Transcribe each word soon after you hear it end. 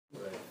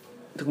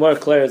The Gemara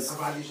declares,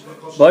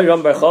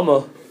 Boehm bar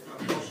Chama,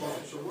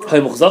 Hay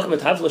muchzak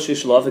mit havla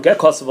shishla, v'geh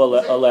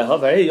kosav aleha,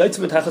 v'hei yaitz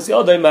mit hachas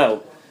yadai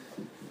ma'u.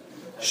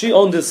 She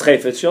owned this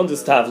chayfet, she owned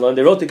this tavla, and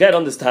they wrote the get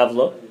on this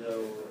tavla.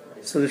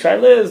 So the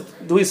shaila is,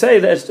 do we say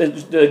that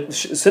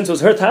since it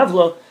was her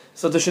tavla,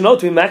 so does she know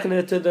to be making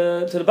it to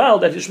the Baal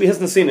that she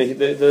hasn't seen it?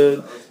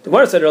 The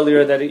Gemara said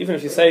earlier that even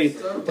if you say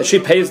that she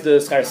pays the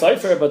schar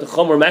cipher, but the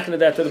chum were making it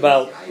that to the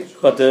Baal,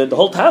 but the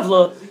whole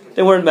tavla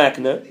they weren't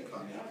making it.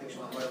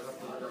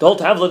 The whole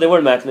tavla they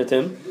weren't making it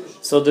him.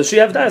 So does she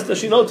have that? Does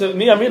she know to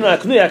mi amrina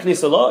aknuye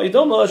aknisa lo? You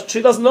don't know.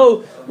 She doesn't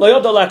know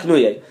lo yodal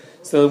aknuye.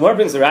 So the Gemara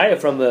brings a raya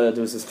from there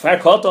was this kfar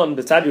koton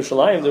b'tzad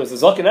Yerushalayim. There was a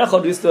zokin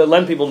echad who used to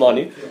lend people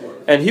money,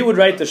 and he would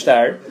write the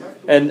shtar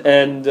and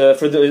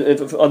for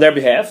on their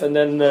behalf, and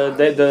then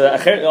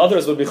the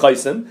others would be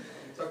chaysim,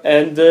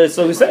 and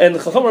so we said, and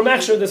chacham were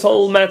machshir this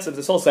whole matzah,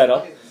 this whole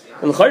setup,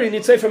 and l'chayri you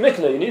need sefer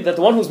mikna. You need that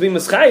the one who's being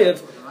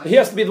mischayev, he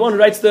has to be the one who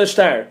writes the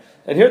shtar.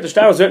 And here the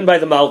shtar was written by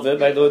the malve,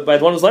 by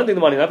the one who's lending the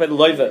money, not by the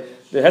loiva.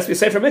 There has to be a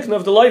sefer mikna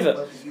of the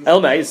loiva.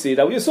 Elma, you see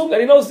that we assume that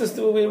he knows this.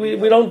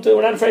 We don't.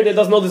 We're not afraid that he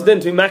doesn't know this din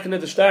to be makna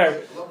the shtar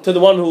to the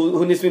one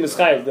who needs to be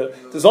mischayev.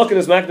 The zokin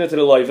is makna to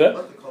the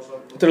loiva,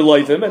 to the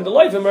loivim, and the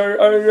loivim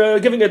are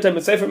giving it to him.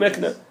 It's sefer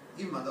mikna.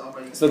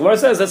 So the Gemara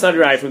says that's not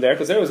right from there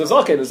because there was a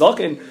zokin. The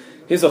zokin,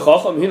 he's a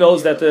chacham. He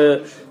knows that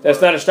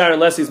that's not a shtar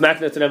unless he's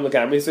makna to them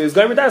legamri. So he's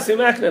going with that. So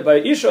makna by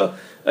isha.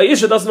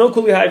 Isha doesn't know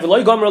kuli hay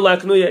v'loy gomer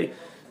laknuye.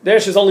 There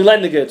she's only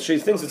lending it. She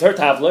thinks it's her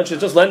tavla, and she's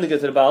just lending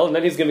it to the Baal, and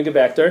then he's giving it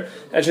back to her,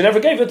 and she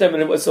never gave it to him,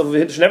 and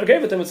so she never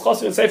gave it to him. It's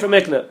chosir and sefer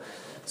mikna.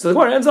 So the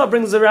Gemara ends up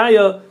brings a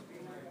raya.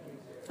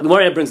 The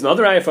Gemara brings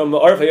another raya from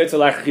Arva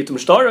Yitzchok Chitum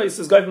Shtara. He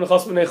says, "Go from the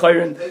chosir and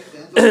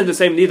chayrin." The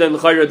same nida and the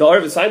chayrin. The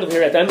Arva is signed over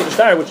here at the end of the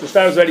shtar, which the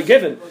shtar was already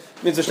given.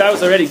 It means the shtar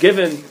was already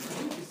given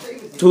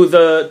to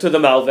the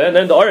malve, and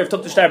then the Arv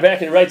took the shtar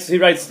back and he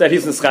writes that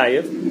he's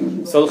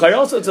neschayev. So the Chayr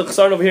also it's a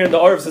chasarn over here in the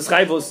Arv says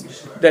chayvus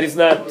that he's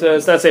not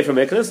it's not safe for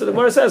miknas. So the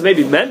Gemara says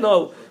maybe men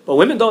know, but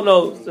women don't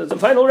know. The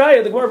final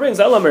raya the Gemara brings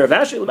Elam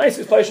Ravashi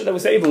L'Maisis Paisha that we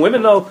say even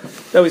women know,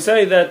 that we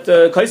say that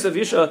Kaisav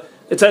Isha,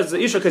 it says the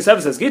Isha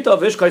Kaisav says Gita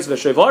Vish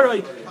Kaisav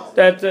Shevarai,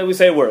 that we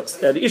say works,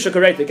 that the Isha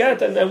can write the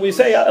get, and we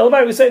say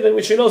Elamar we say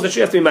that she knows that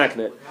she has to be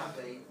maknet.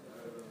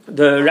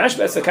 The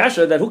Rashba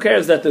Sakasha that who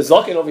cares that the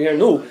Zokin over here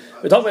knew.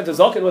 We're talking about the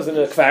Zokin was in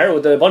a kfar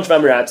with a bunch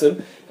of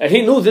Amiratzim, and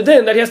he knew the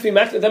din that he has to be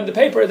maknet them the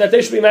paper that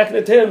they should be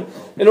maknet him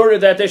in order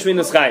that they should be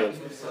neschayev.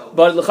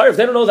 But l'chayr, if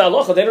they don't know the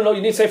halacha, they don't know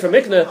you need sefer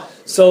mikna.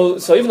 So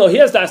even though he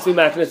has das to be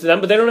maknet to them,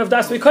 but they don't have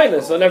das to be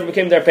kindness, so it never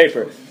became their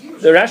paper.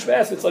 The Rashba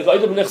asks, it's like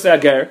oidum nechse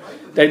ager,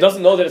 that he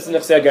doesn't know that it's a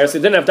nechse ager, so he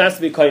didn't have das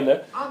to be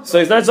kindness. So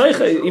he's not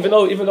zeiche, even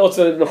though it's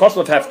a nechosm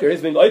of hefker,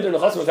 he's being oidum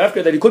nechosm of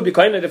hefker that he could be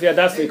kindness if he had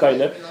das to be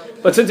kindness.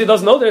 But since he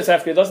doesn't know that it's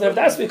hefker, he doesn't have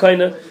das to be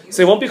kindness,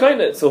 so he won't be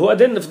kindness. So who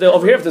didn't?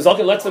 Over here, if the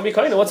Zokin lets them be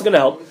kindness, what's it going to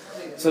help?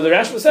 So the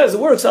Rashba says it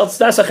works. It's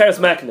das acheres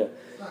makna.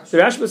 The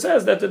Rashba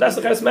says that the das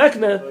acheres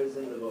makna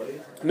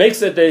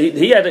makes it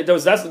he had there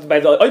was das by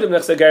the oidum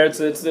nechse ager.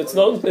 It's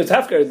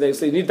hefker. They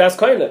say you need das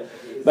kindness.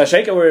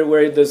 Mashayka,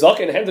 where the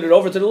Zokin handed it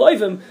over to the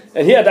Loivim,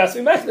 and he had das be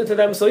makna to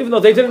them. So even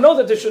though they didn't know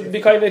that they should be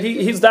kindness,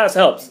 his das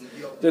helps.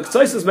 The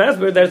K'tzais is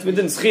masber that it's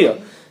within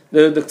Schia.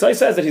 The K'tzai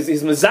says that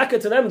he's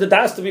mezaka to them the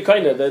das to be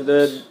kindness.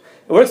 It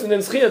works within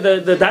Schia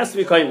the das to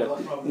be kindness.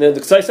 The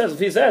K'tzai says if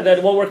he said that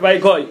it won't work by a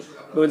goy,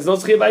 but it's not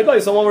Schia by a goy,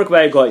 so it won't work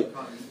by a goy.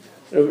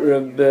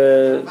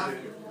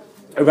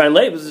 Rabbi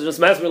Leib is just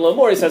masber a little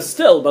more. He says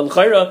still, but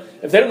l'chayra,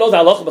 if they don't know the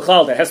halacha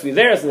b'chal, that has to be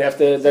theirs, and they have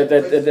to.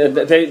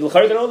 They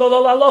don't know the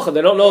halacha.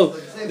 They don't know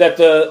that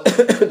the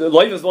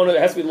loiv is one. It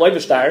has to be the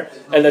loiv shtar,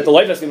 and that the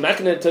loiv has to be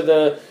maknet to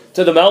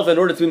the malva in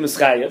order to be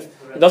mischayev.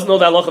 He doesn't know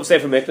the halacha of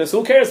sefer mikna. So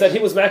who cares that he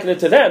was maknet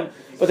to them,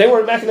 but they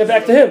weren't maknet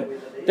back to him.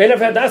 They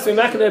never had that to be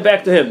maknet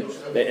back to him.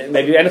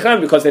 Maybe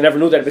enecham because they never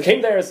knew that it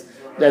became theirs.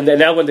 And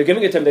now when they're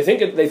giving it to him, they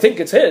think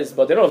it's his,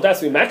 but they don't have that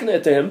to be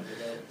maknet to him.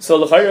 So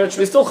l'chayra it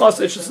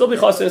should still be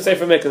chassid and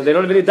sefer mikna. They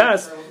don't have any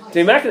das to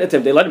be maknet to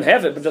him. They let him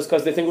have it, but just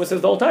because they think it was his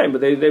the whole time.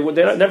 But they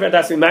never had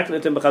das to be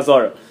maknet to him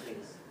b'chazara.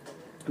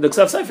 The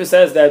Ksav Sefer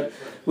says that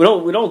we're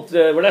not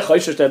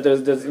chayshish that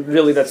there's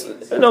really that's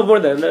no more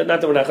than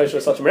not that we're not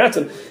chayshish such a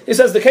meratzim. He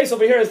says the case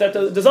over here is that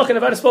the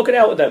Zokin have spoken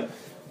out with them.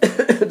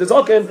 The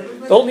Zokin,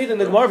 the whole need in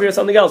the Gemara here is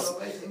something else.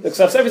 The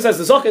Ksav Sefer says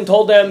the Zokin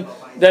told them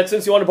that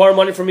since you want to borrow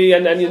money from me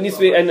and it needs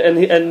to be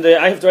and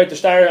I have to write the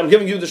shtar, I'm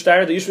giving you the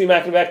shtar that you should be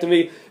making back to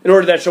me in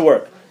order that it should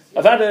work.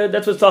 That's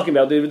what it's talking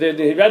about. They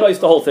realized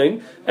the whole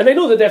thing, and they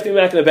knew that they have to be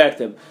making it back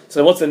to him.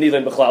 So what's the need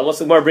in Bechlal? What's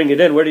the Gemara bring it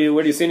in? Where do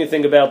you see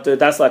anything about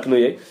das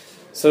laknuye?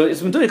 So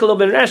it's been doing a little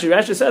bit in Rashi.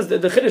 Rashi says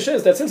that the chiddush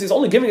is that since he's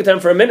only giving it to him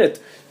for a minute,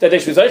 that they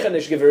should be and they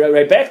should give it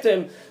right back to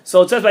him.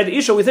 So it says by the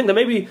Isha, we think that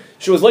maybe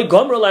she was like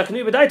Gomra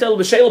laknuye b'daita el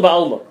b'sheil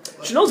ba'alma.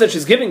 She knows that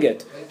she's giving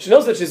it. She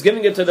knows that she's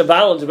giving it to the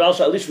Baal and to Baal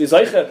Shalish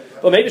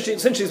v'zaycha. But maybe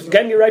since she's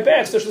getting it right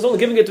back, so she's only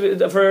giving it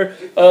for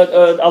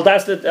al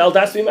das to be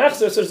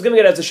machzer. So she's giving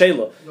it as a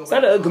sheila. It's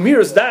not a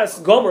gemirus das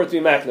gomer to be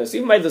machnas.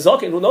 Even by the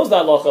Zokin who knows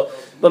that halacha,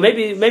 but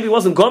maybe it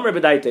wasn't gomer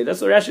b'daita.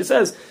 That's what Rashi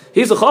says.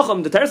 He's a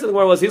chacham. The teres of the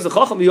Gemara was he's a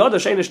chacham. Yoda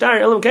shein shtar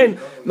Elam Kain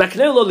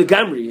Maknei Lo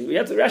Legamri. We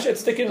have to Rashi had to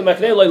stick in the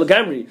Maknei Lo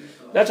Legamri,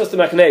 not just the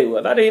Maknei.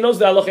 Avada, he knows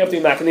the halacha have to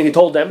be Maknei. He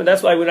told them, and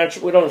that's why we don't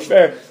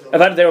swear.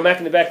 Avada, they were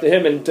Maknei back to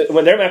him, and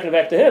when they're Maknei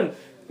back to him,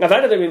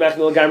 Avada, they be Maknei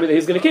Lo Legamri that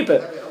he's going to keep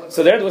it.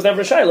 So there was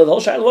never a shayla. The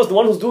whole shayla was the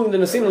one who's doing the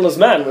Nasim and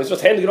Lazman, was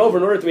just handing it over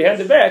in order to be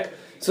handed back.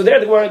 So there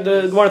the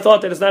Gemara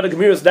thought that it's not a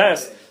Gemiras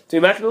Das to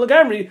be Maknei Lo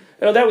Legamri.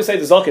 And on that we say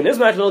the Zaken is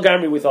Maknei Lo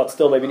Legamri. We thought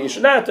still maybe the Isha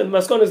not, and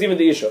Maskon is even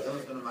the Isha.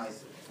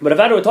 But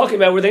Avada we're talking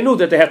about where they knew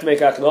that they have to make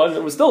Hakna,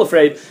 and we're still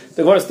afraid,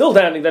 the Gemara is still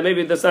standing that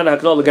maybe that's not a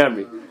Hakna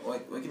Legamri. Why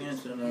can you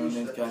answer in our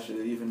main kasha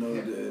that even though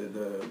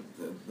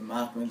the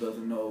Mahman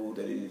doesn't know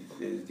that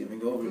he's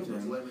giving over to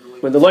him?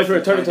 When the life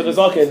returned to the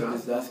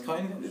Zaken. That's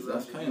kind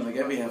of like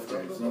every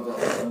hefter. It's not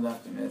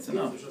it's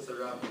enough.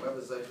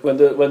 When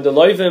the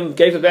Loivim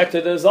gave it back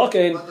to the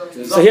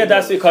Zaken, so he had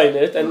that's the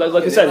kindness, and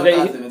like I said, they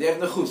have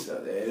the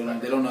chusa.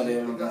 They don't know they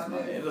have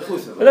the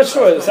chusa. And that's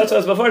true. That's what I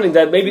was before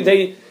that maybe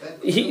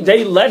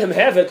they let him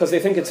have it because they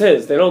think it's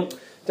his. They're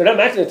not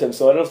macking it to him,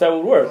 so I don't know if that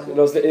would work. You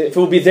know, if it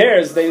would be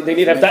theirs, they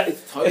need to have that.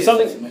 If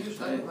something,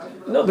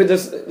 no, but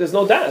there's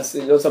no das.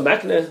 You know, it's a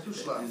makna.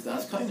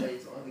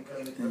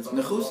 It's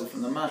nechusa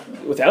from the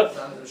makna. Without,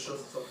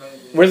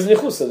 where's the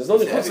nechusa? There's no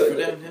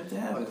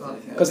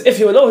nechusa. Because if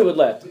he would know, he would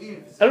let.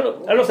 I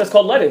don't know if that's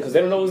called letting because they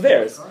don't know it was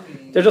theirs.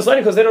 They're just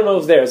letting because they don't know it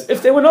was theirs.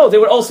 If they would know, they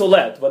would also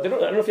let. But I don't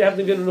know if you have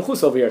to be in a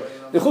nechusa over here.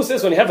 The nechusa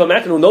is when you have a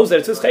makna who knows that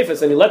it's his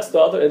chayfetz and he lets the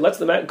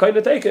makna kind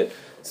of take it.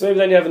 So maybe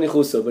then you have a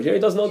nechusa. But here he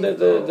doesn't know that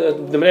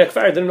the Menei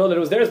Kfar didn't know that it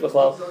was theirs.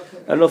 B'chlal.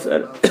 I don't know if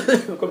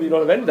you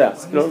don't have any of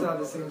that. You know?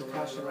 The same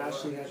Kasha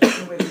Rashi.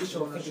 The way the Isha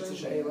thinks it's a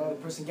shayla, the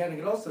person getting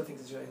it also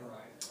thinks it's a shayla.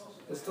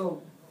 It's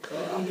still,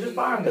 I'm just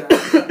buying that.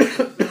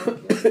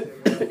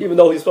 Even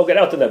though he spoke it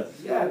out to them.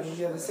 Yeah,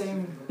 the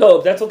same.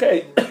 No, that's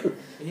okay.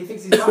 He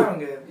thinks he's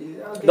buying it.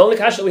 Okay. The only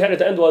kasha we had at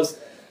the end was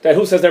that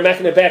who says they're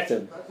macking it back to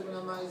him.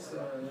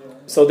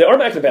 So they are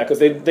macking it back because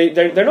they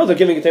know they're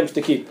giving it to him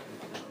to keep. I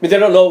mean, they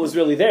don't know it was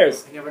really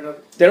theirs.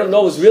 They don't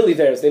know it was really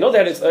theirs. They know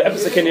that it's an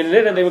episode Kenyan in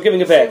it, and they were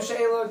giving it back. Same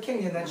shayla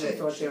Kenyan that she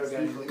thought they were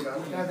getting.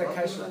 Have that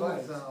kasha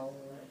applies.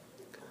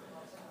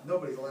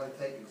 Nobody's allowed to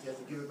take it. He has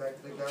to give it back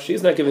to the guy.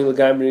 She's not giving the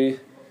Gamri.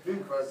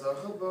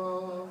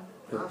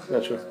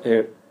 Not sure.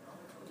 Here.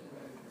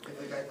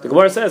 The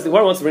Gemara says, the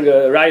Gemara wants to bring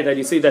a riot that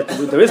you see that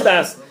there is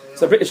das.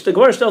 So the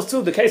Gemara tells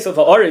too the case of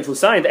a Ariv who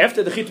signed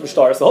after the Chittim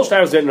Shtar. So the whole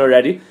Shtar was written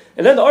already.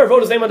 And then the Ariv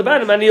wrote his name on the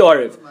bottom and the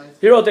Ariv.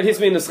 He wrote that he's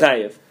being the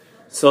Chayev.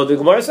 So the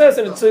Gemara says,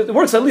 and it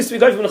works at least to be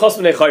guy from the Chos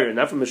B'nei Chayrin,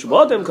 not from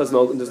Mishmadim, because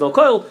there's no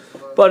coil,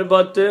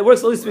 but it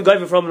works at least to be guy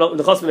from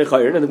the Chos B'nei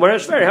Chayrin. And the Gemara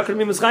is fair. How can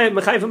it be Mechayev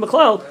and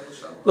Meklal?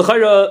 The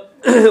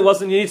Chayra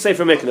wasn't, you need to say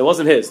for Mikna, it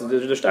wasn't his.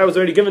 The Shtar was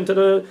already given to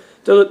the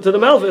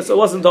Malvis, so it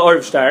wasn't the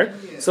Ariv Shtar.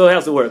 So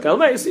how's it work?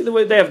 You see the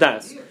way they have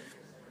das.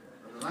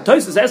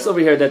 Toys says over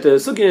here that the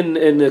sugi in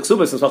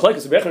Ksubas is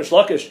Machlekes Rebbe and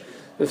Shlakish,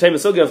 the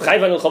famous sugi of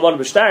Chayvan el Chaman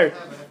B'Shtar,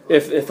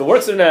 if it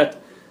works or not.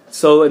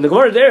 So in the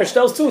Gemara there, it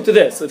tells two to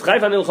this. If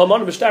Chayvan el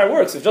Chaman B'Shtar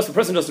works, if just a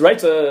person just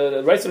writes in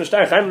a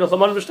Shtar, Chayvan el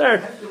Chaman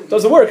B'Shtar,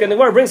 doesn't work. And the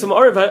Gemara brings some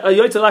Ariv a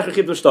Yoytze Lachar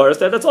Chit B'Shtar.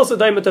 That's also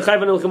daimah to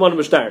Chayvan el Chaman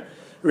B'Shtar.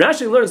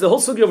 Rashi learns the whole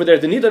sugi over there.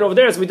 The nidan over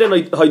there is we did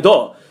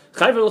Haidah.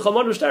 Chayvan el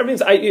Chaman B'Shtar means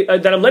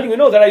that I'm letting you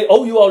know that I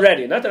owe you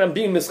already, not that I'm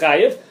being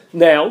mischayev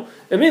now.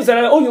 It means that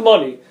I owe you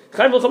money.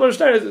 Chayv al-Chaman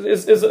Shtar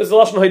is a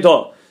lashon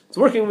haidah. It's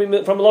working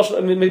from a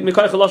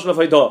lashon of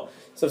haidah.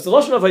 So if it's a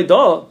lashon of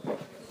haidah,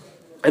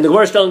 and the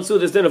Gemara is telling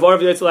this din of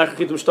Arv Yitzchok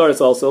Chitim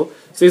Shtaris also,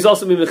 so he's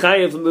also being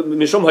mechayev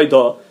mishum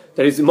haidah,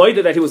 that he's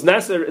moided that he was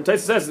naser. Taisa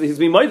says that he's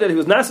being moided that he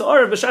was naser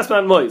Arv b'shas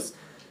man mois.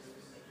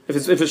 If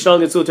it's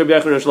telling it to Rabbi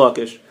and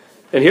Shlakish.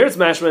 And here it's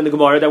mashma in the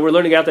Gemara that we're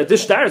learning out that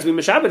this shtar is being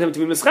mishabed him to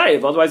be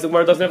mischayev. Otherwise, the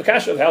Gemara doesn't have a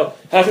kasha of how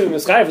can we be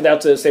mischayev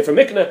without say for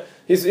mikna.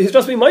 He's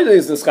just being minded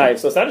he's mischayev.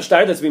 So it's not a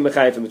shtar that's being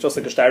mechayev him. It's just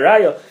like a shtar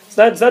raya. It's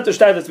not the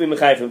shtar that's being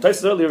mechayev him.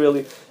 Taisus earlier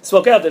really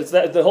spoke out that it's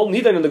the whole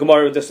nidan in the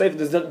Gemara.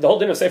 The whole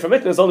din of sefer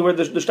mikna is only where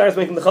the shtar is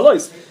making the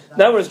chalois.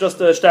 Now it's just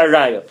a shtar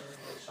raya.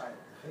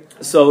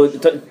 So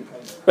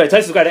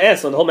Taisus got to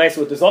ask on the whole matter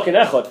with the zaken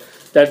echad.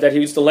 That he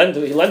used to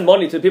lend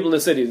money to people in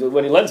the city.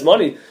 When he lends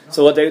money,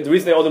 so the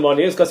reason they owe the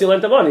money is because he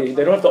lent the money.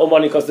 They don't have to owe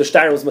money because the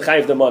shtar was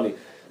mechayev the money.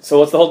 So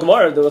what's the whole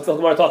Gemara? What's the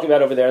whole Gemara talking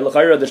about over there?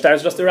 The shtar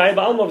is just a raya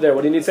ba'alma over there.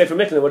 What do you need to say for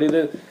mikna?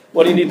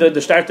 What do you need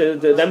the shtar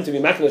them to be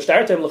making the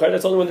shtar to him?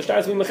 That's only when the shtar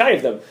is being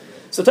mechayev them.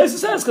 So Taisa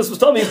says because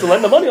Mustama used to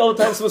lend the money all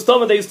the time. So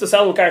Mustama they used to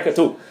sell him karka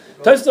too.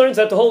 Taisa learns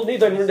that the whole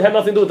need had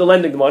nothing to do with the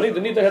lending the money. The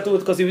need had to do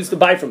with because he used to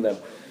buy from them.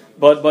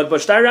 But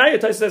shtar raya,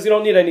 Taisa says you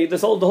don't need any. The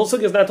whole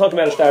sugi is not talking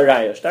about a shtar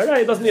raya. Shtar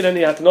raya doesn't need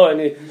any hakno,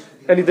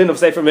 any din of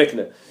sefer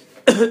mikna.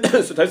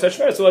 So Taisa says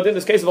fair. So in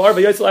this case of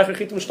Arba Yitzchok Lachar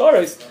Chitim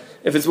Shtaris,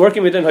 if it's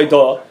working within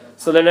Haidah,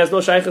 so then there's no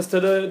shaykhs to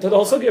the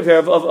whole sugi here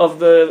of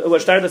the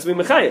shtar that's being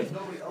mechayev.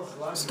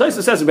 So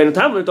Taisa says Ben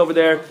Tamlet over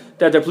there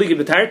that they're pleading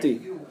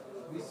b'tarti.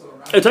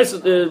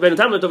 Taisa Ben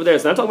Tamlet over there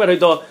is not talking about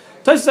Haidah.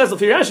 Taisa says if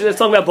you're actually it's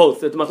talking about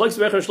both. That the machlokes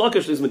Rebbe and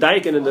Shlakish is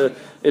medayik and in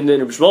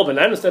the B'shmol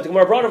bananas that the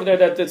Gemara brought over there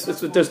that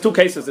there's two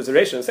cases. There's a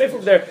ratio and safe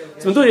over there.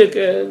 It's meduyik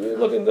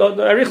looking the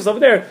arichas over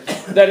there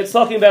that it's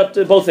talking about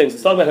both things.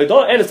 It's talking about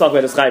Haidah and it's talking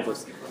about the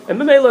chayvus.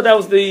 And Memela that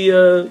was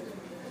the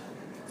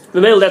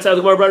The male, that's how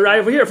the Gemara brought right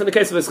over here from the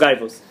case of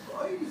Eschayvus.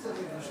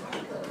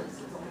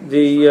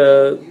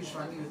 The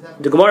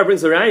Gemara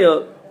brings the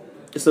raya.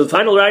 So the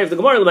final raya of the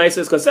Gemara L'maisa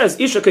is says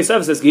Isha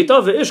Kaisev says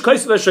Gita, Ish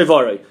Kaisev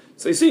Shevarei.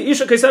 So you see,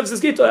 Isha Kaisev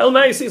says Gita. El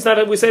Maisi, it's not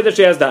that we say that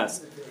she has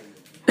das.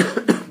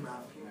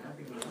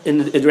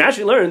 And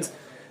Rashi learns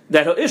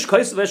that Ish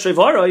Kaisev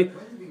Shevarei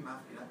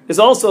is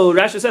also,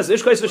 Rashi says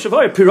Ish Kaisev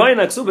Shevarei Pirayin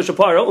Aksu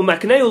B'Shapara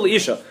Umakneu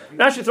L'Isha.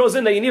 Rashi throws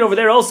in that you need over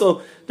there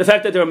also the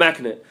fact that they're a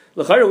makne.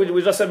 L'chayra,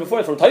 we just said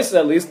before from Taisus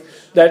at least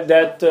that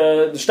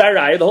the shtar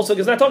raya, the whole sugya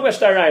is not talking about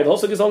shtar raya. The whole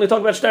sugya is only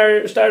talking about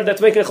shtar that's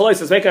making a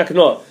chalois, it's making a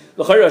knoah.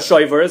 L'chayra, a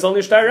shoiver is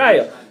only shtar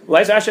raya. Why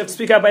does Rashi have to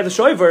speak out by the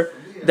shoiver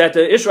that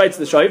Ish writes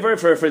the shoiver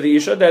for the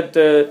isha that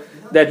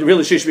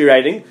really she should be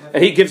writing,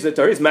 and he gives it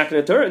to her, he's making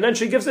it to her, and then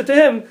she gives it to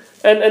him,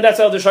 and that's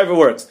how the shoiver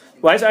works.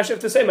 Why does Rashi have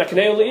to say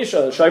makneu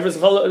l'isha? The shoiver is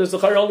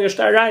l'chayra only a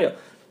shtar raya.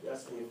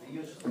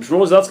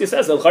 Shmuel Zelsky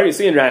says l'chayra, you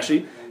see in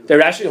Rashi, the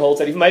Rashi holds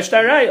that even by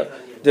shtar raya,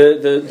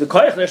 the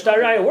koyach the shtar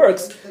raya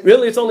works.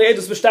 Really, it's only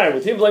edus b'shtar.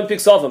 With him blame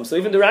piksavim. So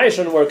even the raya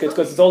shouldn't work. It's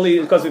because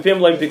with him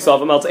blame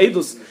piksavim. Else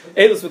edus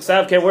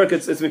b'ksav can't work.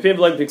 It's with him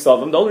blame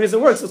piksavim. The only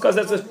reason it works is because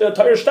that's a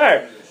Torah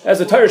shtar.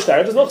 As a Torah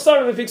shtar, there's no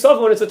chsaron in piksavim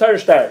when it's a Torah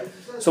shtar.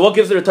 So what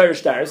gives it a Torah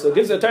shtar? So it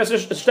gives it a Torah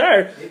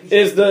shtar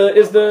is the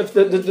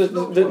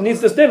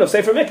needs this din of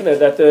sefer mikneh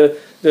that the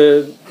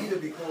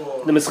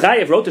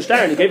mischayev wrote the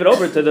shtar and he gave it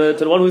over to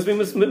the one who's being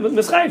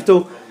mischayev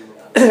to.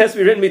 Has to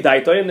be written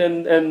midaito,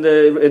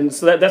 and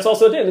so that's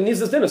also a din. It needs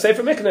this din of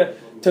sefer mikneh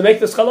to make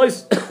this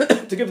chalois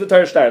to give the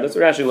Torah shtar. That's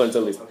what Rashi learns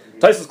at least.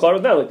 Taisus Klar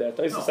was not like that.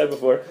 Taisus said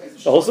before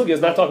the whole sugya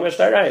is not talking about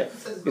shtar raya.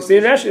 You see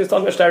in Rashi it's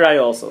talking about shtar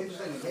raya also. The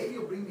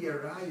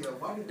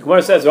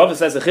Gemara says Rabbi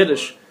says a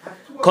chiddush.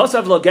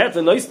 Kosav lo get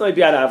v'noisnoi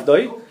bi'ad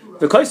avdoi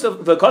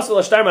v'kosav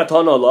lo shtar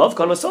matana love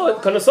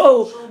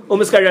kanaso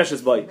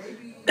u'miskareshes boy.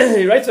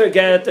 He writes her a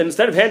get, and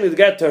instead of handing the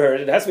get to her,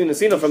 it has to be in the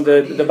scene from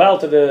the Baal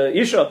to the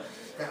Isha.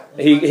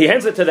 He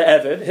hands it to the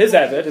Eved, his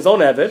own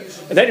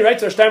Eved, and then he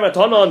writes her shtar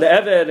matana on the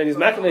Eved, and he's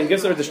making it, he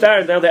gives her the shtar,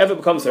 and now the Eved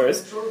becomes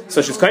hers.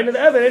 So she's kind of the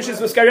Eved, and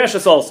she's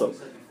miskareshes also.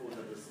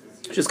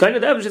 She's kind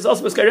of the Eved, she's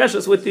also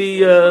miskareshes with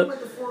the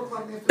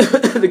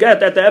the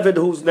get that the Eved,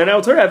 who's now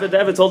it's her Eved, the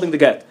Eved's holding the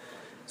get.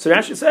 So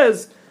Rashi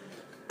says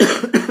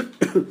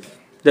the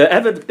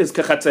Eved is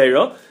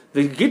kachatzera,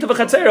 the Gita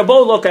v'chatzera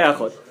bo lo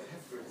ka'achod.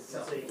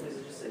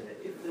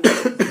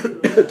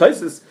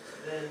 Taisus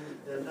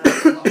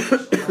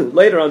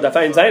later on, that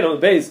finds Zayin on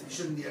the base.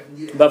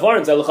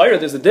 Bavaran Zalachayra,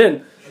 there's a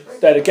din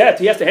that a get,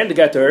 he has to hand the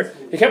get to her.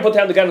 He can't put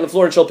down the get on the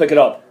floor and she'll pick it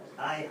up.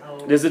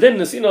 There's a din in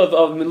the scene of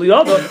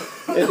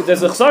Miliyada,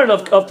 there's a chsaron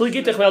of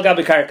Pligitech Mel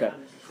Gabi Karka.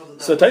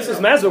 So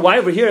Taisus Mazur, why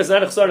over here is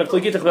not a chsaron of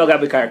Pligitech Mel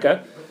Gabi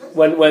Karka?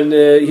 When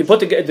he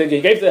put he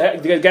gave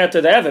the get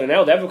to the Evan, and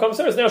now the Evan becomes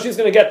hers, now she's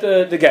going to get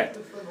the get.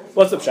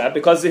 What's the pshat?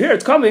 Because here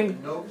it's coming.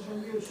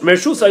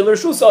 Mershusa,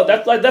 Lershusa,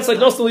 that's like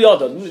Nos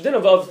Liyada. The din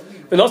of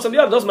the Nos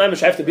Liyada doesn't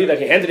have to be that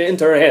he handed it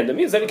into her hand. It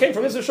means that it came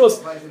from his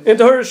Rishus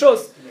into her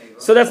Rishus.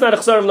 So that's not a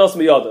chsar of Nos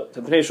Liyada.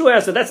 The Bnei Yeshua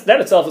answered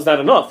that itself is not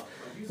enough.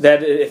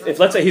 That if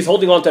let's say he's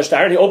holding on to a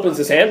shtar and he opens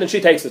his hand and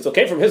she takes it, so it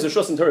came from his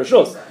Rishus into her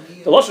Rishus.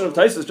 The lashon of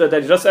Taisus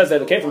that he just says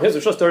that it came from his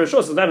Rishus to her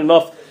Rishus is not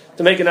enough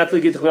to make it not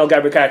Pligitech Mel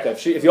Gabi Karka.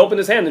 If he opened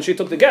his hand and she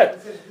took the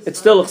get, it's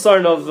still a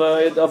chsar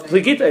of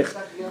Pligitech.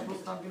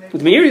 The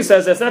Meiri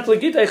says that's not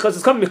Pligitech because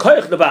it's coming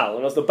Mikoyach the Baal.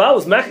 And as the Baal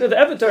was Machna the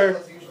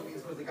Evitar,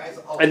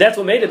 and that's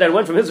what made it that it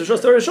went from his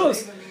Rishus to her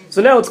Rishus.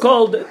 So now it's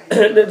called,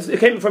 it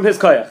came from his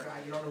Koyach.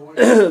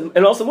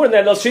 And also more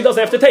than that, she doesn't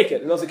have to take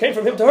it. It came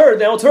from him to her,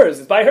 now it's hers.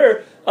 It's by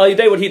her, you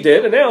did what he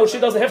did, and now she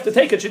doesn't have to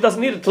take it. She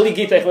doesn't need it.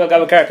 Pligitech Mel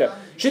Gabi Karka.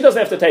 She doesn't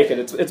have to take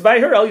it. It's by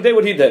her, you did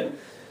what he did.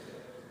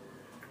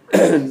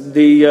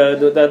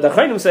 The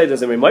Chainim say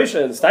there's a Moshe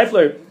and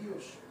Stifler.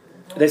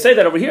 They say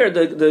that over here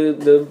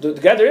the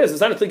gather it's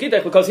not a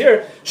Pligitech because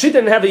here she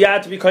didn't have the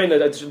yad to be kind of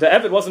the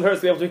Eved wasn't hers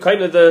to be able to be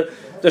kind of the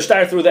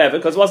shtar through the Eved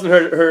because it wasn't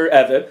her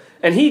Eved,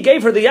 and he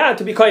gave her the yad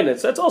to be kind of.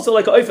 So that's also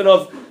like a oifen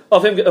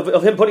of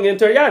him putting it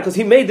into her yad because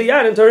he made the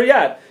yad into her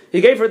yad. He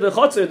gave her the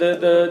chotzer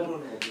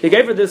he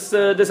gave her this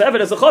Eved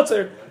as a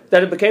chotzer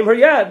that it became her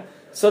yad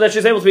so that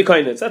she's able to be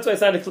kind of. So that's why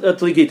it's not a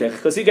Pligitech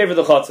because he gave her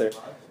the chotzer.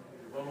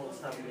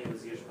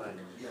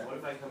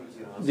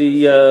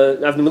 The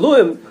Avnei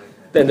Miluim.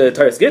 Then the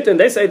Taras Gittin,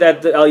 they say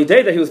that Al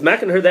Yidei that he was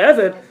making her the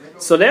Eved,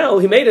 so now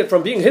he made it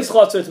from being his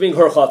chotzer to being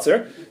her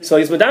chotzer. So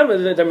he's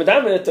medamit, they're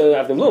medamit,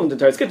 Avnei Miluim, the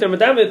Taras Gittin, they're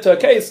medamit to a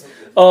case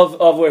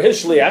of where his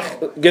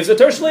shliach gives it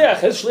to her shliach,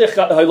 his shliach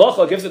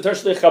halacha gives it to her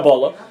shliach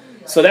kabbalah.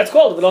 So that's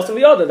called the V'nosam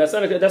V'yada. That's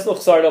no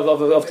chsar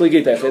of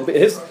Pligitech.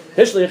 His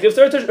shliach gives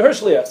it to her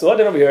shliach. So what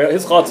did over here?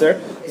 His chotzer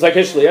is like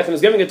his shliach, and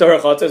he's giving it to her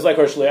chotzer is like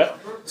her shliach.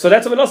 So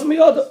that's a V'nosam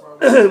V'yada.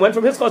 It went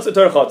from his chotzer to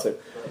her chotzer.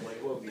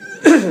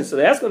 So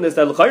they ask him this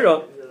that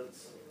l'chayra.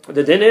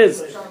 The din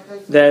is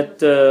that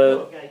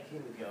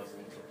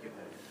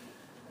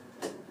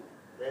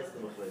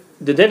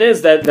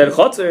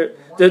chotzer.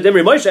 The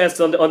Moshe asks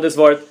on this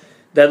word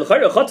that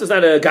chotzer is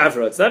not a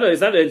gavra. It's not the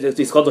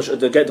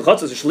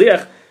chotzer is a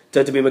shliach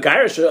To be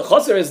megarish,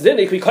 chotzer is din.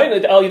 It can be kind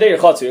of al yidei your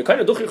chotzer. You're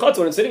kind of duch your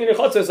chotzer, and sitting in your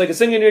chotzer is like a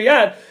singing in your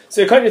yad.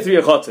 So you're kind of through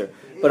your chotzer.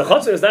 But a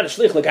chotzer is not a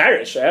shlich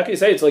legarish. How can you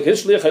say it's like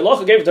his shlich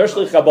halacha gave it to her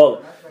shlich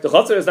kabbalah? The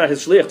chotzer is not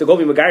his shlich to go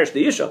be megarish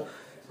the isha.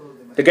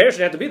 The garish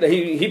had to be that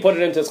he put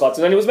it into his chotzer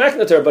and then he was making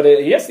it to her. But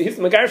he's the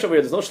megarish over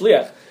here. There's no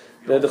shlich.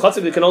 The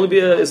chotzer can only be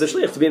is a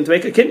shlich to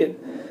make a kinyan.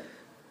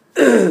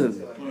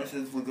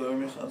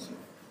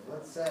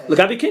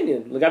 Legabi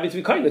kinyan, legabi to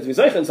be kind, to be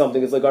zeichen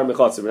something is like gar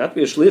mechotzer. Not to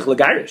be a shlich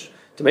legarish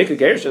to make a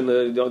garish, and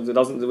it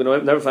doesn't. We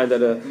never find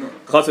that a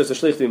chotzer is a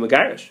shlich to be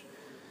megarish.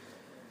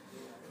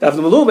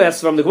 The Malum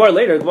asks from the Gemara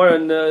later. Gemara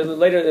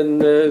later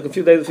in a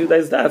few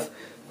days death.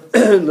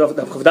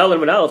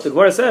 The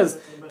Gemara says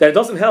that it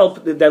doesn't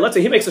help that let's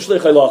say he makes a shlich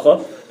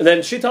halacha, and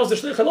then she tells the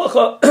shlich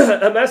halacha,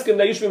 I'm asking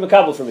that you should be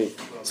makabel for me.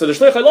 So the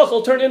shlich halacha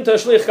will turn into a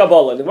shlich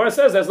kabbalah. The Gemara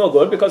says that's no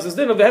good because it's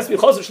din of it has to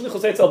be chazir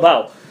shlich etzel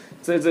bal.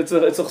 It's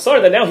a chsar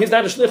that now he's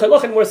not a shlich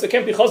halacha anymore, so it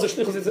can't be chazir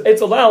shlich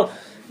etzel bal.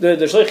 The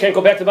shlich can't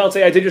go back to Baal and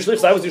say I did your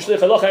shlichus, I was your shlich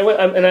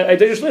halacha, and I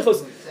did your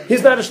shlichus.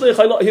 He's not a shlich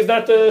halacha. He's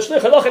not a shlich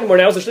halacha anymore.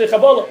 Now he's a shlich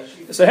kabbalah.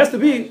 So it has to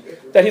be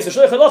that he's a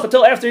shlich halacha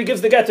until after he gives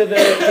the get to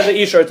the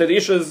isha, to the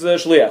isha's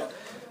shliach.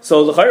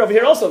 So the over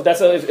here also, if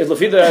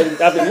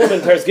Lafida Abdul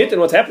Mumin tears Gittin,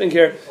 what's happening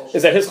here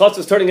is that his chotzer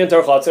is turning into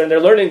her chotzer, and they're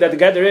learning that the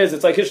get there is,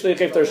 it's like his shliach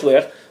gave to her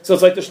shliach, so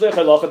it's like the shliach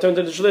halacha turned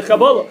into shliach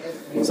kabbalah.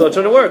 So it's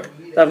trying to work.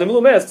 Abdul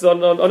Mumin asks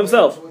on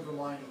himself.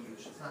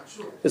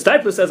 His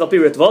typus says, I'll be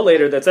Ritval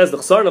later, that says the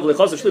chsarn of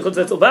lechotzer shlichut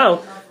zetzel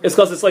bal is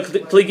because it's like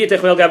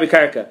pligitech mel gabi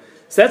karka.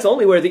 So that's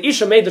only where the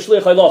isha made the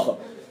shliach halacha.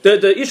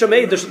 The isha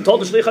told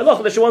the shliach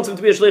halacha that she wants him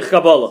to be a shliach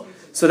kabbalah.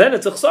 So then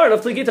it's a chsarn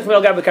of pligitech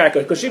mel gabi karka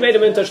because she made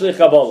him into a shliach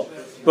kabbalah.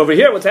 But over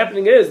here, what's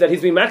happening is that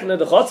he's being making the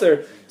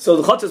chotzer, so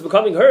the chotzer is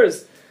becoming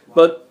hers.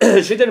 But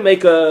she didn't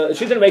make the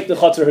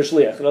chotzer her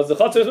shliach. The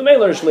chotzer is her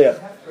shliach.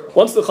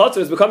 Once the chotzer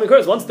is becoming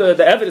hers, once the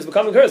evet is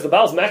becoming hers, the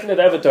Baal's making the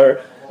evet to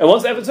her, and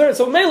once the evet's hers,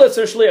 so mela it's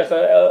her shliach.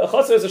 A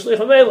chotzer is a shliach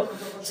of mela.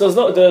 So it's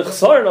not, the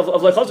chsarn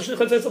of like chotzer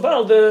shliach it's a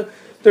Baal. The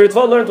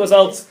Ritva learned was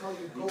out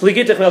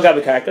pligitech mel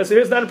gabi karka. So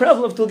here's not a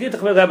problem of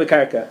pligitech mel gabi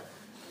karka.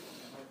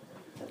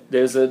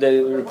 There's in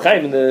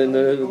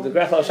the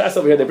Graf al Shas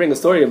over here. They bring a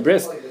story in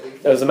Brisk.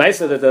 There was a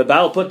ma'aseh that the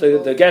Baal put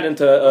the get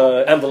into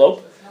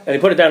envelope, and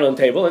he put it down on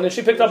the table, and then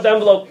she picked up the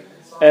envelope,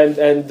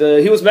 and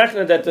he was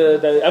making that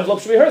the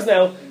envelope should be hers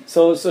now.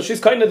 So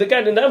she's kind of the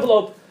get in the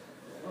envelope.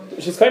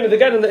 She's kind of the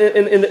get in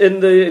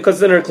the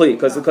because it's in her kli,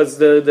 because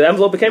the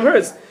envelope became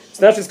hers.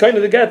 So now she's kind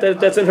of the get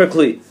that's in her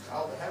kli.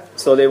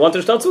 So they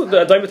wanted to tell too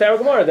the Daim B'Tara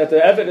Gemara that the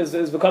evet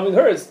is becoming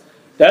hers.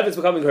 The evet is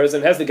becoming hers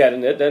and has the get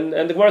in it,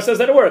 and the Gemara says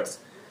that it works.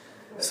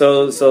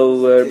 So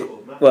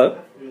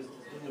what?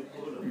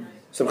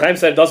 So Chaim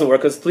said it doesn't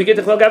work because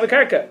pligitech mel gabi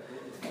karka.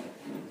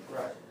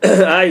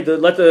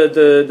 Let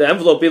the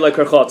envelope be like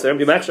her chotzer and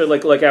be makshir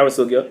like our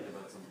sugya.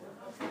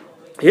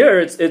 Here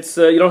it's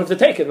you don't have to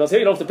take it. Here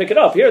you don't have to pick it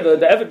up. Here the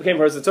evet became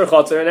hers. It's her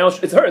chotzer and now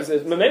it's hers.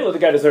 Memela the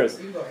get is hers.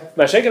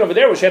 Mashenkin over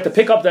there where she had to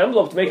pick up the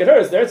envelope to make it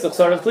hers. There it's the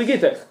chsar of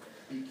pligitech.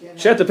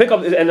 She had to pick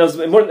up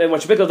and when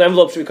she picked up the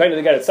envelope she would kind of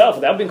the get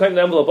itself. That would be kind of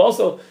the envelope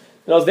also.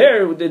 And I was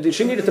there.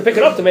 She needed to pick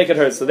it up to make it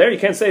hers. So there you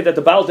can't say that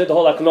the Baal did the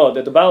whole aknod.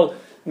 That the Baal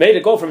made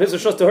it go from his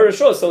rishus to her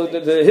rishus. So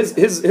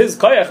his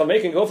koyach of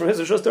making it go from his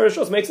rishus to her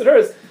rishus makes it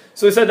hers.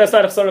 So he said that's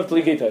not a chsar of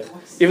pligitech,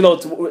 even though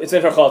it's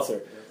in her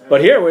chotzer.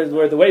 But here,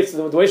 where the way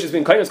she's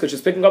being kindness because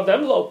she's picking up the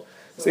envelope.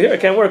 So here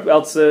it can't work.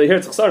 Else here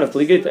it's a chsar of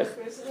pligitech.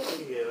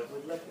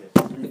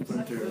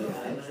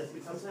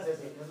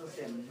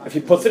 If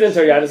he puts it into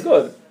her yad, it's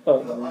good.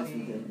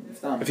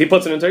 If he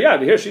puts it into her yad,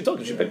 but here she took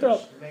it, she picked it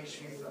up.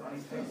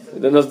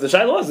 Then the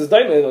shaila was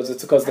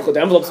it's because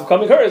the envelopes are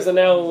becoming hers, and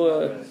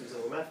now.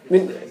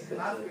 The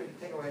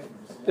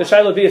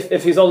shaila would be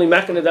if he's only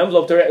macking the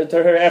envelope to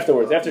her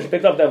afterwards, after she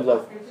picked up the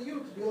envelope.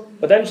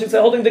 But then she's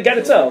holding the get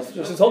itself.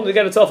 She's holding the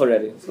get itself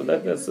already. So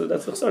that's the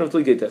chsar of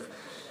pligitech.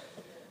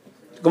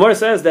 Gemara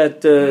says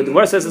that the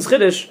Gemara says in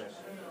Chiddush.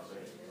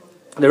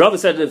 The Rabbi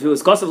said if it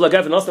was kosav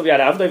lagav and also v'yad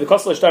avda, if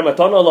kosav l'shtar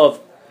matana lov,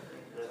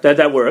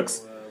 that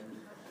works.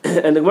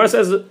 And the Gemara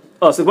says, so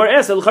the Gemara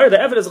asks, the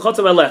evet is a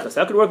chotzer malechus.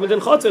 How could it work within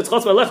chotzer? It's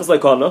chotzer malechus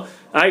like kana.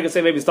 I can say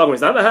maybe he's talking about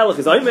he's not a halach,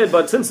 he's aimed,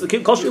 but since the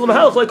kol shilu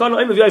mahalach like kana,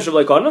 aimed v'yashav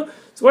like kana.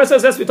 So Gemara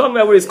says, yes, we're talking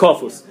about where he's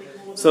kofus.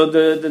 So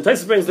the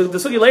Taisus brings the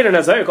sugi later in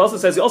Hazayik also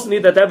says you also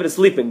need that the evet is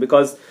sleeping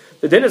because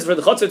the din is for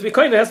the chotzer to be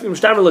kind. It has to be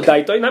mishtamer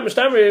l'daito, not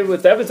mishtamer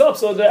with the evet's up.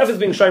 So the evet's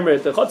being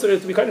shimer. The chotzer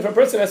to be kind for a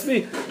person has to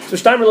be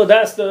mishtamer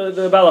l'das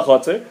the bala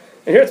chotzer,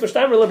 and here it's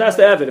mishtamer l'das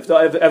the evet if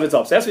the evet's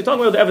up. So it has to be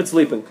talking about the evet's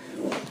sleeping.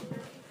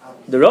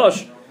 The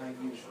Rosh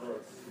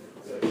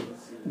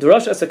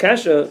has a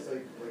kasha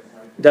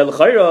that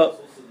l'chayra.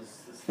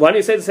 Why do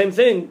you say the same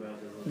thing?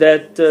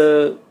 That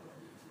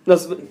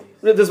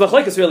there's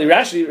machlekes really.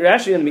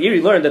 Rashi and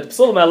Meiri learned that the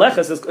psul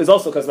malechas is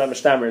also because not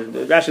mishtamer.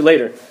 Rashi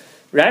later.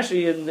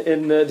 Rashi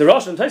in the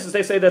Rosh and Taisus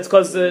they say that's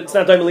because it's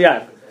not daim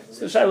liyad.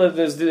 So Shaila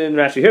is in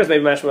Rashi. Here's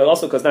maybe mashma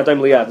also because not daim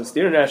liyad. It's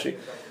in Rashi.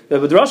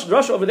 But the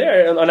Rosh over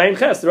there on Ayin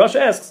Ches, the Rosh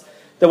asks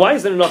then why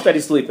is it enough that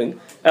he's sleeping?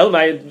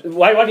 Why do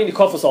you need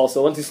kofos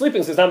also? Once he's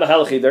sleeping, so he's not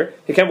mahalach either.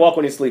 He can't walk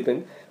when he's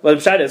sleeping. Well,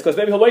 the pshat is because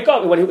maybe he'll wake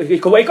up, and when he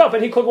could wake up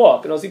and he could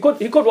walk.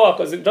 He could walk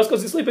just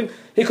because he's sleeping,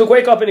 he could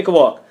wake up and he could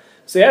walk.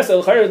 So yes,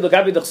 l'chayr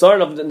l'gabi the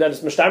chsaron of that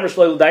is mishtamer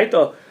shloil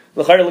daito.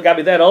 L'chayr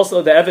l'gabi that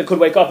also the Eved could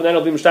wake up and then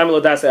it'll be mishtamer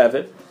l'das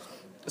Eved.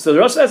 So the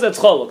Rosh says that's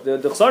cholok. The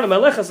chsaron of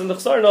malechas and the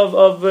chsaron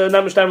of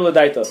not mishtamer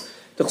l'daito.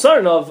 The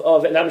chsaron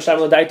of not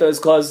mishtamer l'daito is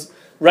because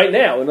right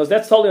now, and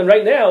that's totally on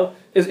right now.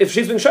 Is if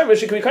she's being shomer,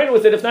 she can be kind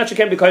with it. If not, she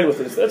can't be kind with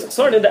it. So that's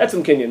chsaron in the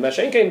etzem kinyan.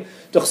 Mashenkein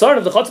the chsaron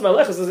of the chotz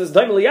malechas is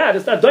daim liyad.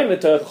 It's not daim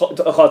to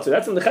a chotz.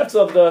 That's in the chefs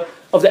of the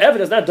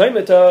Eved. It's not daim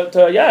to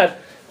yad.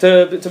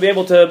 To be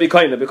able to be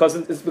kind because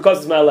it's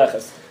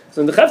malechas.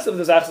 So in the chefs of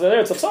the zachs there,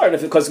 it's a chsaron.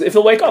 If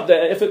he'll wake up,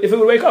 if he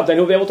would wake up, then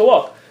he'll be able to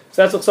walk.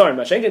 So that's a chsaron.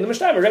 Mashenkein the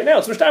mishtamer right now.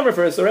 It's mishtamer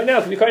first. So right now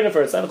it can be kind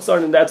for it. It's not a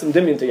chsaron and that's some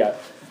dimyan to yad.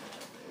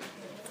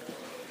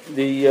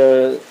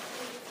 The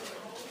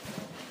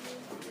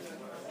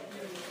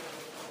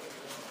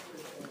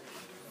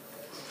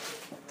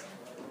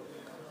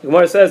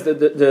Gemara says that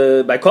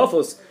the by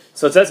kofos,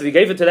 so it says if he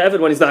gave it to the Eved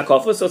when he's not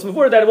kofos, so it's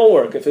before that it won't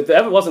work. If the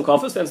Eved wasn't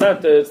kofos, then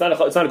it's not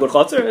a good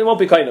chotzer, and it won't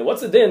be kaina.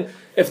 What's the din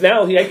if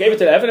now he gave it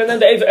to the Eved and then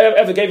the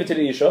Eved gave it to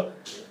the Isha?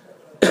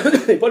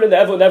 He put it in the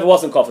Eved when the Eved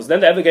wasn't kofos. Then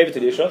the Eved gave it to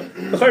the Isha.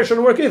 The chayr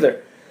shouldn't work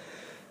either.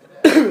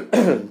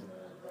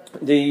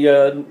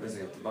 The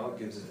Baal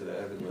gives it to the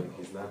Eved when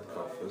he's not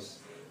kofos,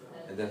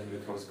 and then he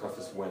becomes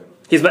kofos when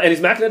he's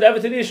making the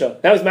Eved to the Isha.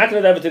 Now he's making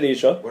the Eved to the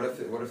Isha. What if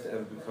the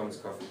Eved becomes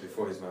kofos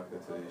before he's making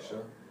it to the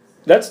Isha?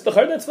 That's the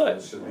chayr. That's fine.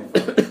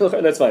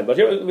 That's fine. But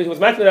here he was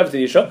making the Eved to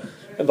the Isha,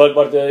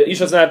 but the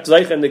Isha's not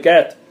zeich in the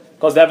get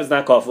because the Eved is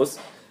not kofos,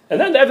 and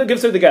then the Eved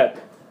gives her the get.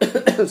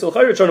 So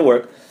chayr is trying to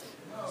work.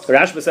 The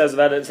Rashba says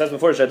that it says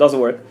before it doesn't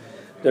work.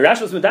 The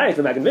Rashba is medayik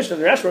the Magen Mishnah.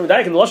 The Rashba is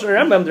medayik in the Lashon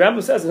Rambam. The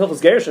Rambam says in Hilchos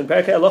Gerish and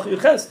Perkei Aloch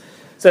Yuches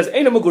says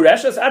Eina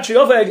Mugureshes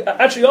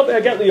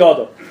Achiyove Get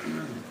Liyado.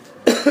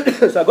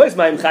 So Agoyis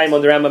Ma'im Chaim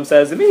on the Rambam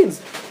says it means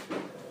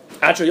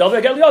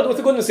Achiyove Get Liyado with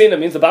a good nesina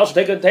means the Baal should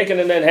take it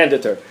and then hand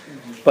it to her.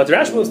 But the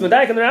Rashba was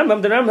medayik in the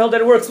Rambam held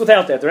that it works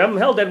without that. The Rambam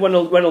held that when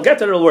it'll get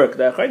there it'll work.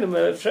 The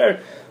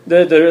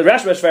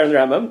Rashba is fair in the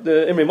Rambam.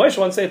 The Imri Moshe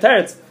wants to say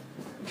teretz.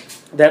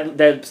 That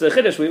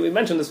Chiddush, we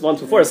mentioned this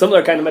once before, a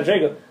similar kind of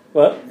madriga.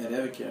 What? Yeah,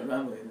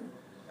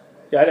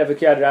 I'd have a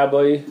kiyad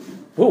rabbi.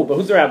 Who? But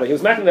who's the rabbi? He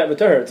was making that with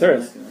her. It's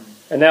hers.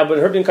 And now, but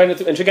her being kind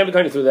of, and she can't be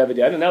kind of through the Eved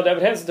yet. And now the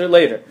Eved hands it to her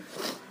later.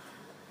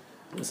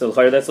 So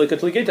that's like a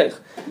tligitech.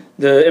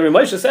 The Imri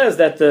Moshe says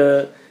that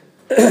the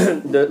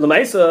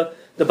Lamaisa,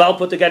 the Baal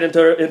put the get into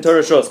her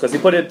shos because he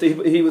put it.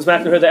 He was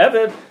making her the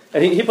Eved,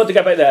 and he put the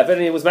get by the Eved,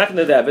 and he was making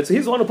the Eved. So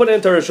he's the one who put it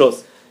into her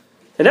shos.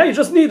 And now you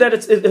just need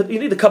that you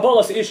need the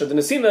Kabbalah Seisha. The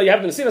Nesina, you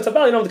have the Nesina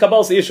Tabal, you know the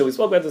Kabbalah Seisha. We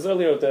spoke about this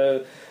earlier with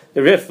the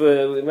riff,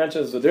 we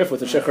mentioned the riff with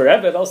the Shecher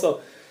Eved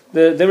also.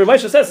 The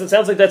Ramesha says, it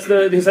sounds like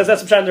he says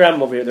that's the Pshat in the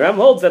Ram over here. The Ram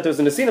holds that there's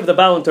a Nesina of the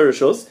Baal and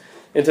Terushos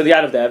into the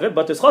Yad of the Eved,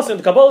 but there's Chassid in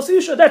the Kabbalah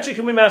Seisha, that she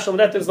can be mashal, and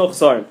that there's no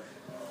Chesarim.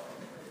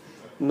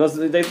 The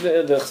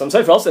Chassam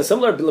Sofer also says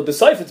similar,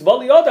 B'Seif, it's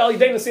Bali Yoda, Al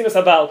Yidei Nesina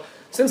Sabal.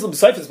 Since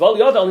B'Seif is Bali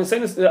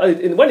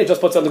Yoda, when he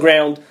just puts it on the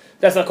ground,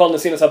 that's not called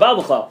Nesina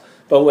Sabal B'Chal.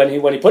 But when he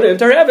put it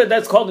into her Eved,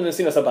 that's called the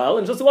Nesina Sabal,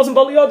 and just it wasn't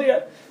Bali Yoda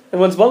yet. And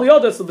when it's Bali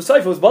Yoda, so the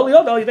B'Seif was Bali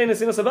Yoda, Al Yidei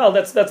Nesina Sabal,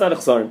 that's not a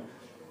Chesarim.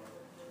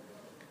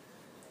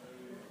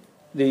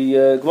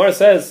 The Gemara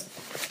says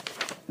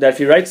that if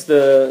he writes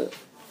the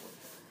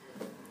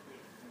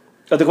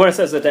Gemara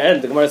says at the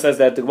end, the Gemara says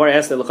that the Gemara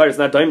asks that L'char is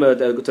not Daima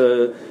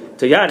to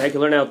Yad. How can you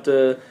learn out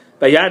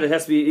by Yad? It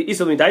has to be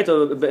Isel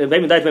Midaito,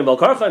 Beim Midaito, Beim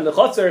Balkarcha, and the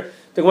Chotzer.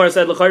 The Gemara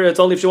said L'char it's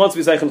only if she wants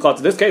to be Zeichen Chotzer.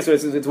 In this case,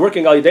 it's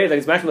working all day that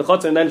he's making the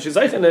Chotzer and then she's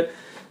Zeichen it.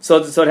 So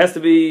it has to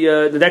be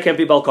that can't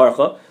be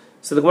Balkarcha.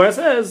 So the Gemara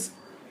says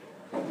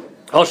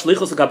Al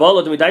Shlichus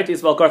Kabbalah the Midaito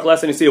is Balkarcha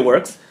less, and you see it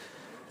works.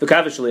 The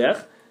Kavish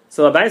Shliach.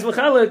 So Abayis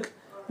Mechalik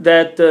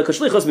that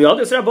Kashlichus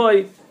Miyadis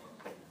Rabbi.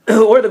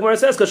 Or the Gemara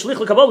says, "Kashlich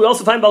l'kabel." We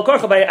also find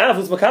balkarcha by av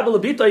who's makabel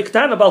l'bita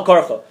iktana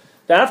balkarcha.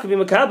 The av could be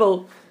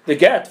makabel the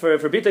get for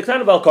bita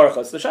iktana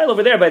balkarcha. So the shail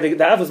over there by the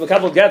av who's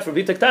makabel get for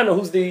bita iktana.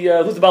 Who's the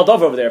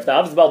baldover over there? If the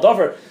av is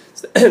baldover,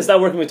 it's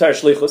not working with tar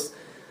shlichus.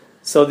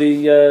 So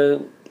the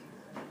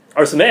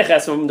our samech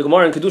asks from the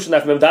Gemara in Kedushin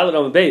after Memdalet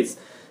on the base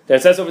that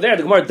it says over there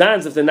the Gemara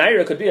dans if the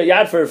naira could be a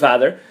yad for her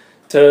father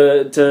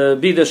to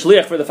be the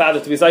shliach for the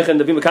father to be zeichen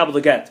to be makabel the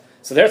get.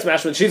 So there's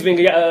mashma. She's being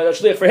a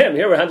shliach for him.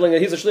 Here we're handling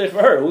it. He's a shliach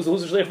for her. Who's a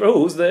shliach for who?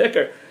 Who's the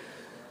ikar?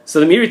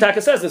 So the Miri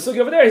Taka says the sugi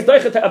over there. He's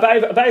doichet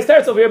abayis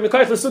teretz over here.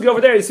 Mikoich the sugi over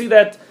there. You see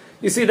that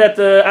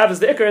the av is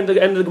the ikar and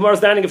the Gemara is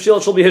standing if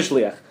she'll be his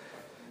shliach.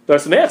 The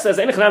Arsameach says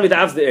enechanami the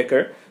av's the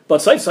ikar,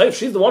 but saif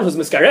she's the one who's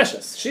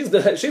miskareshes. She's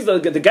the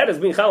get is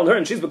being chal on her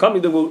and she's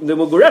becoming the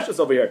mugureshes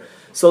over here.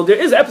 So there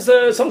is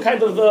some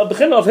kind of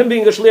bechina of him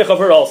being a shliach of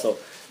her also.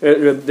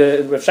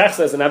 The Rav Shach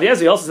says, and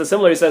Aviezi also says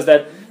similar. He says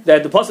that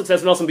the pasuk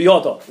says also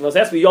biyada. It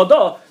has to be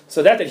yada,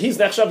 so that he's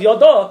nechshav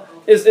yada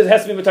it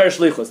has to be mitar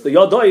shlichus. The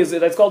yada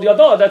that's called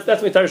yada.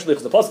 That's mitar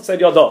shlichus. The pasuk said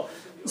yada.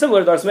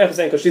 Similar to our Smech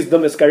saying because she's the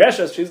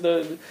miskareshes. She's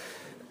the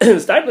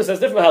Steipler says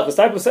different. The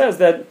Steipler says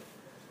that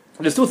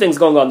There's two things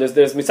going on. There's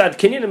mitzad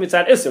kinyan and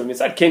mitzad iser.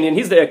 Mitzad kinyan,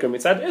 he's the ikr.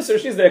 Mitzad iser,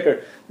 she's the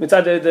ikr.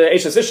 Mitzad the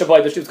eishes isha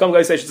boy, the she's come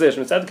guys eishes isha.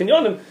 Mitzad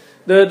kinyanim,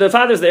 the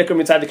father's the ikr.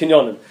 Mitzad the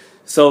kinyanim.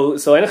 So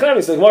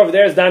enechanami. So the Gemara over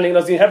there is standing.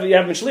 You have in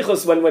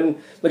shlichus when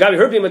the guy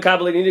heard being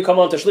makabel, you need to come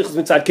on to shlichus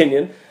mitzad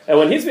kinyan, and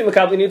when he's being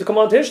makabel, you need to come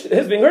on to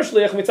his being her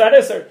shliach mitzad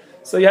iser.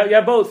 So you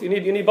have both. You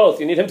need both.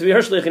 You need him to be her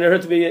shliach and her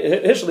to be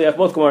his shliach.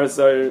 Both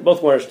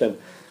Gemaras shtem.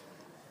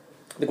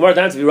 The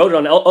Gemara answer we wrote it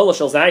on Ola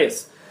Shel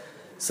Zayis.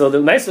 So the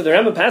Meister, the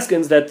Rambam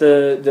paskins that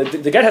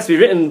the get has to be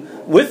written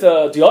with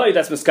a dioi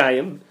that's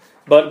miskayim,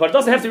 but it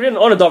doesn't have to be written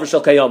on a davar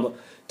shel kayama.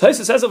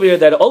 Taisa says over here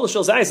that all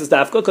shel zayis is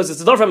dafka because it's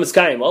a davar from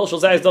miskayim. All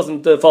shel zayis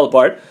doesn't fall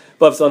apart,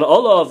 but if it's on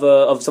all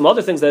of some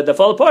other things that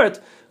fall apart,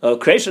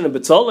 creation and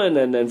betzolin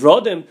and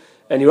vrodim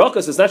and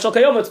yirakas, it's not shel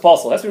kayama. It's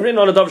possible. It has to be written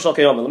on a davar shel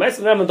kayama. The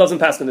Meister, the Rambam doesn't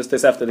paskin this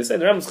tesefta. They say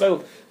the Rambam's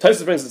chayil.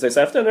 Taisa brings the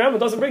tesefta, and the Rambam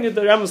doesn't bring it.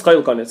 The Rambam's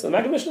chayil on it. So the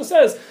Maggid Mishnah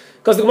says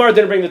because the Gemara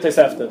didn't bring the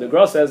tesefta. The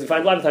Gra says you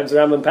find a lot of times the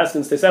Rambam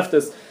paskins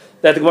teseftas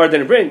that the Gemara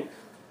didn't bring.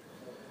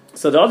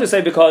 So the others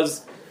say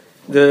because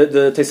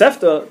the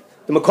Tesefta,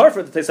 the makar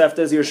for the Tesefta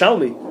is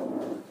Yerushalmi.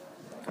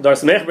 The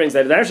Arsamech brings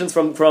that the actions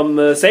from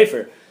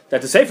Sefer,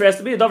 that the Sefer has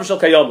to be a davar shel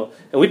kayama,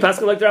 and we pass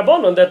it like the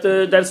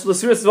Rabbanon that's the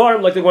serious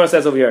zvarim like the Gemara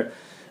says over here.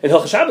 In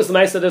Hilchos Shabbos the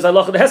Ma'aseh there's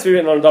halacha that has to be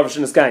written on a davar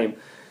shel niskayim.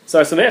 So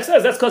Arsamech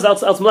says that's because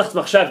als melechas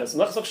machshavas.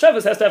 Melechas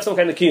machshavas has to have some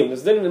kind of kiyum.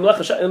 There's din in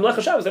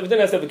melechas Shabbos. Every din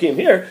has to have a kiyum.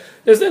 Here,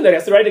 there's din that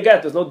has to write a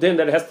get. There's no din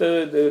that it has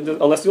to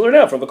unless you learn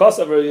out from the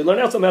kosav or you learn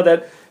out somehow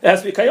that it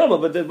has to be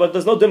kayoma. But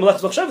there's no din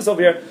melechas machshavas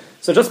over here.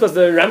 So just because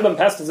the Rambam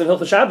passes in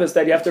Hilchos Shabbos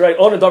that you have to write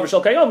on a davar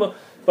shel kayoma,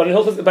 but in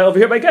Hilchos, over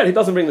here by get he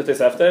doesn't bring the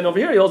tesefta, and over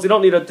here he holds you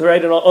don't need to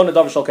write it on a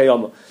davar shel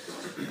kayoma.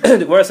 The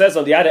Gemara says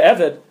on the Yad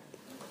Eved,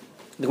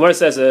 the Gemara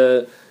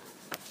says.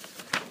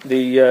 The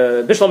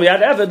Bishlam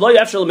Yad Eved lo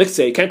yafshel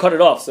mikzeh, you can't cut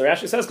it off. So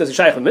Rashi says because he's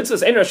shaykh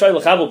mitzvahs ein rashay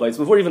lechabel bayis.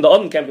 Before even the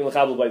Odin can't be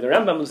lechabel bayis. The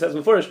Rambam says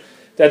before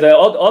that the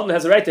Odin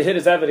has a right to hit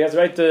his Eved. He has a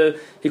right to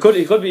he could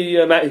hit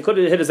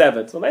his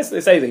Eved. So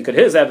they say that he could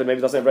hit his Eved. Maybe he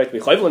doesn't have a right to be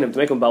chayvul on him to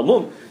make him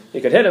balmum. He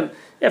could hit him.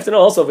 You have to know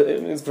also for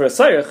a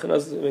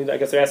tzarich. I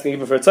guess they're asking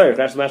even for a tzarich.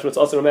 Rashi mashma it's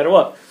also no matter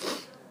what.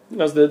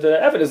 Because the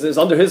Eved is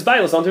under his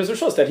bias, under his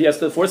rishos that he has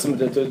to force him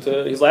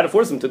to he's allowed to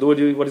force him to do what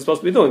he's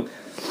supposed to be doing.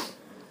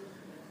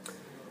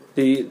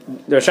 The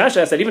Rashash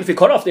says that even if he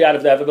cut off the out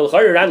of the Eved,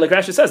 like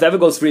Rashi says, the Eved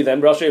goes free then,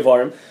 Rosh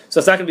Yevarim, so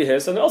it's not going to be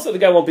his, and also the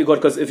guy won't be good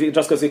because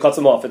because he cuts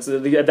him off. It's the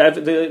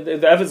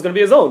Eved is going to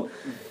be his own.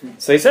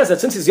 So he says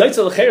that since he's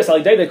Yaitzel L'Cheres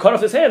Halidei, they cut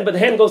off his hand, but the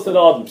hand goes to the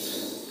Odin.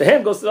 The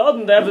hand goes to the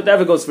Odin, the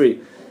Eved goes free.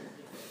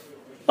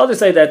 Others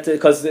say that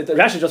because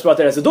Rashi just brought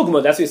there as a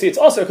dugma, that's what you see. It's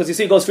also because you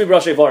see it goes free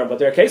Rosh Yevarim, but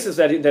there are cases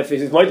that if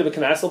he's Moedah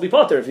B'Knas, he'll be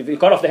potter. If he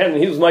cut off the hand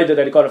and he was Moedah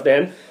that he cut off the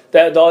hand,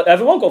 the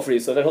Eved won't go free,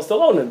 so then he'll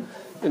still own him.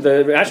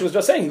 The Rashi was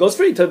just saying he goes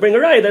free to bring a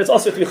raya that it's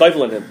also to be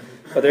chayvul on him.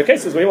 But there are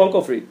cases where he won't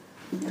go free.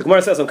 The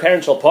Gemara says on Karen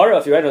Shal Para,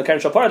 if you write on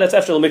Karen Shal Para, that's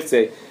after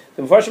Mikzeh.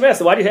 The Mepharshim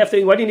asks, why do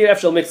you need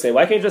after Mikzeh?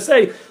 Why can't you just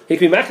say he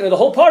can be making the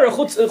whole Para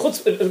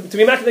to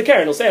be making the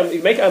Karen? He'll say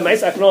you make a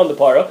nice akron on the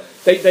Para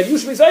that you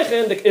should be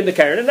zeicha in the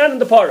Karen and not in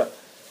the Para.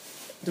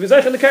 To be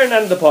zeicha in the Karen and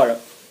not in the Para.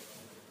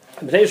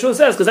 But Yeshua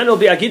says because then it'll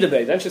be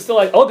Agidabay. Then she's still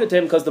like oged to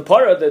him because the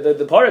Para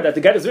the Para that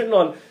the get is written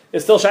on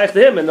is still shaykh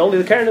to him and only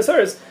the Karen is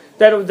hers.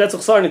 That's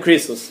Chsar and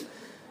Krisus.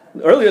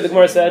 Earlier the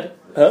Gemara said,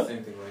 huh?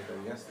 Same thing like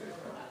yesterday.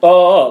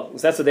 Oh,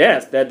 that's what they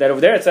asked. That over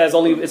there it says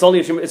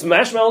it's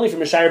mashma only from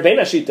Mishayir Bein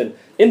Hashitin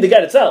in the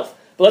get itself.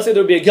 But let's say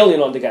there would be a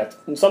gillion on the get.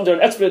 And some they're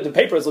an expert. The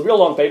paper is a real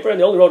long paper, and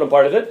they only wrote on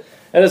part of it.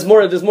 And there's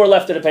more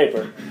left of the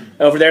paper.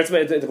 And over there,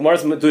 the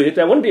Gemara's Meduik.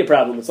 That wouldn't be a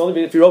problem. It's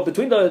only if you wrote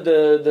between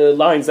the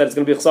lines that it's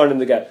going to be chsaron in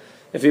the get.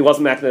 If he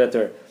wasn't makna that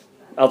there,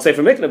 I'll say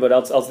for mikna, but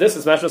else this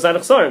is mashma sign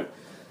of chsaron.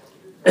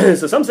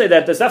 So some say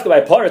that the after by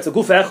par it's a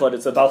guf echad,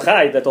 it's a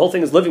balchai, that the whole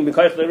thing is living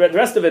because the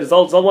rest of it is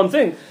all one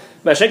thing.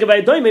 Each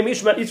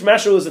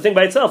mashu is a thing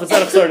by itself. It's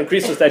not a chsar and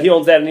creases that he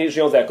owns that and she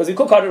owns that because he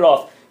could cut it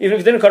off. Even if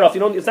he didn't cut off,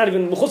 it's not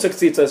even mechusik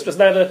tzitza. It's just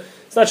not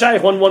it's not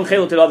shaykh one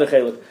chelik to the other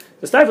chelik.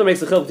 The Stifler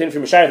makes the chiluk between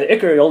from Mishayir the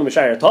Iker, only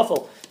Mishayir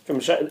Tafel. From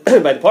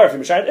by the par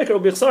from Mishayir the Iker will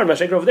be chsar.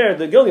 Mashayir over there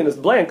the gillion is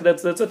blank.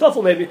 That's a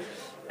Tafel maybe,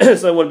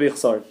 so it wouldn't be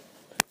chsar.